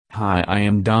Hi, I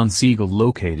am Don Siegel,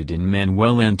 located in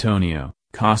Manuel Antonio,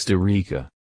 Costa Rica.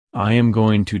 I am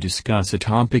going to discuss a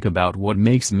topic about what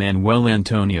makes Manuel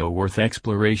Antonio worth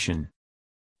exploration.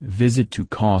 Visit to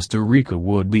Costa Rica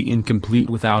would be incomplete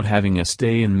without having a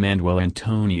stay in Manuel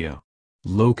Antonio.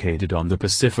 Located on the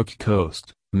Pacific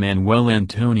coast, Manuel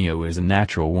Antonio is a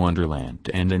natural wonderland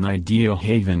and an ideal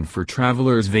haven for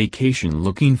travelers vacation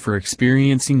looking for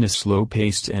experiencing a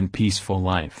slow-paced and peaceful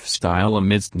lifestyle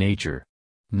amidst nature.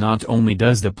 Not only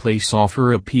does the place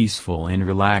offer a peaceful and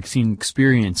relaxing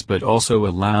experience but also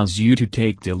allows you to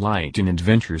take delight in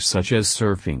adventures such as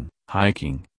surfing,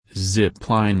 hiking,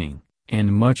 zip-lining,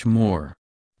 and much more.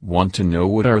 Want to know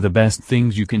what are the best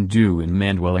things you can do in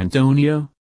Manuel Antonio?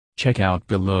 Check out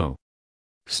below.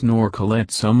 Snorkel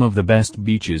at some of the best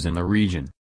beaches in the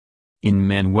region. In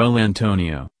Manuel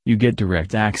Antonio, you get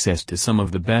direct access to some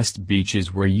of the best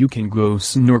beaches where you can go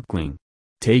snorkeling.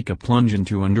 Take a plunge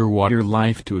into underwater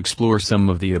life to explore some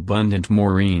of the abundant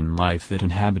marine life that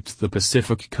inhabits the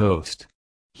Pacific coast.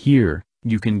 Here,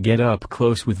 you can get up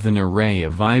close with an array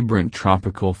of vibrant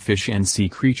tropical fish and sea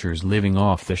creatures living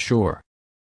off the shore.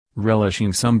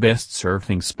 Relishing some best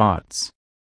surfing spots.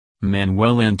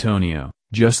 Manuel Antonio,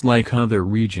 just like other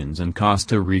regions in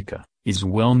Costa Rica, is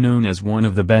well known as one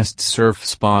of the best surf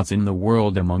spots in the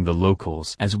world among the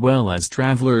locals as well as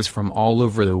travelers from all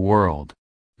over the world.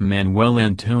 Manuel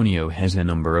Antonio has a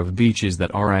number of beaches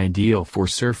that are ideal for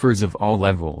surfers of all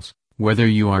levels, whether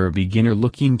you are a beginner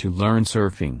looking to learn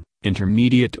surfing,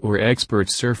 intermediate or expert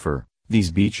surfer,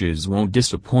 these beaches won't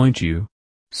disappoint you.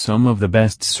 Some of the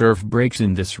best surf breaks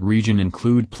in this region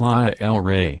include Playa El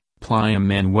Rey, Playa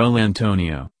Manuel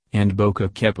Antonio, and Boca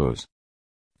Quepos.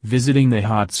 Visiting the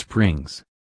hot springs.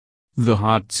 The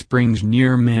hot springs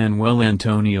near Manuel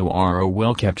Antonio are a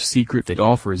well-kept secret that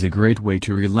offers a great way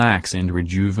to relax and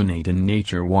rejuvenate in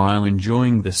nature while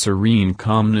enjoying the serene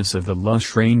calmness of the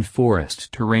lush rainforest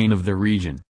terrain of the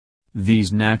region.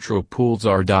 These natural pools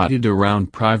are dotted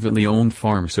around privately owned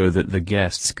farms so that the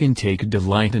guests can take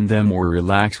delight in them or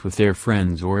relax with their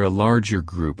friends or a larger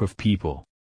group of people.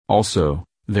 Also,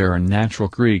 there are natural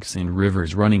creeks and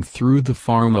rivers running through the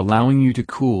farm allowing you to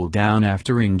cool down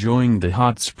after enjoying the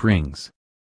hot springs.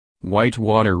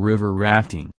 Whitewater river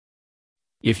rafting.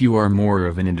 If you are more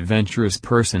of an adventurous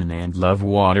person and love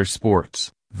water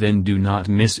sports, then do not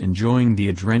miss enjoying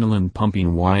the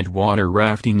adrenaline-pumping whitewater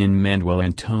rafting in Manuel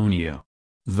Antonio.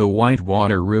 The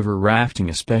whitewater river rafting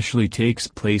especially takes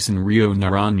place in Rio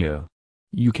Naranjo.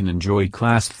 You can enjoy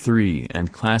Class 3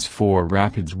 and Class 4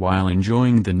 rapids while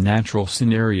enjoying the natural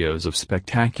scenarios of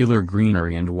spectacular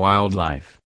greenery and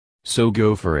wildlife. So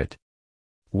go for it.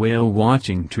 Whale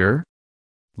watching tour?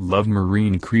 Love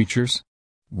marine creatures?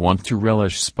 Want to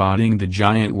relish spotting the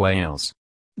giant whales?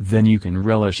 Then you can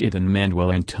relish it in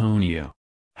Manuel Antonio.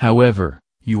 However,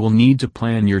 you will need to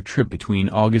plan your trip between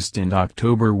August and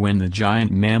October when the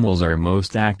giant mammals are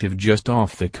most active just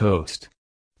off the coast.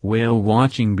 Whale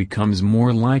watching becomes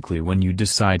more likely when you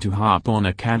decide to hop on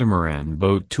a catamaran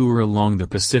boat tour along the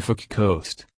Pacific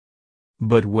coast.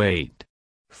 But wait.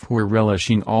 For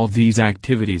relishing all these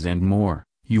activities and more,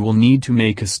 you will need to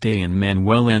make a stay in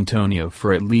Manuel Antonio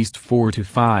for at least 4 to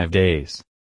 5 days.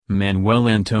 Manuel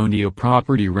Antonio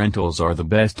property rentals are the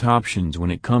best options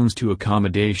when it comes to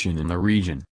accommodation in the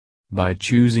region. By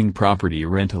choosing property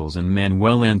rentals in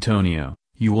Manuel Antonio,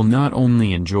 you will not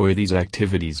only enjoy these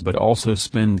activities but also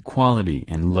spend quality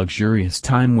and luxurious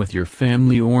time with your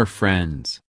family or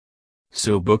friends.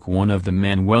 So book one of the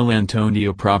Manuel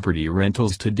Antonio property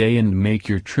rentals today and make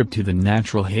your trip to the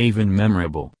natural haven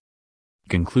memorable.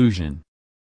 Conclusion.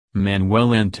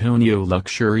 Manuel Antonio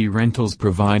Luxury Rentals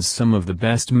provides some of the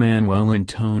best Manuel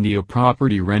Antonio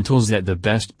property rentals at the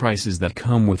best prices that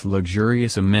come with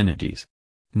luxurious amenities.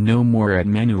 Know more at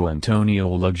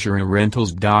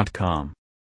ManuelAntonioLuxuryRentals.com.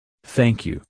 Thank you.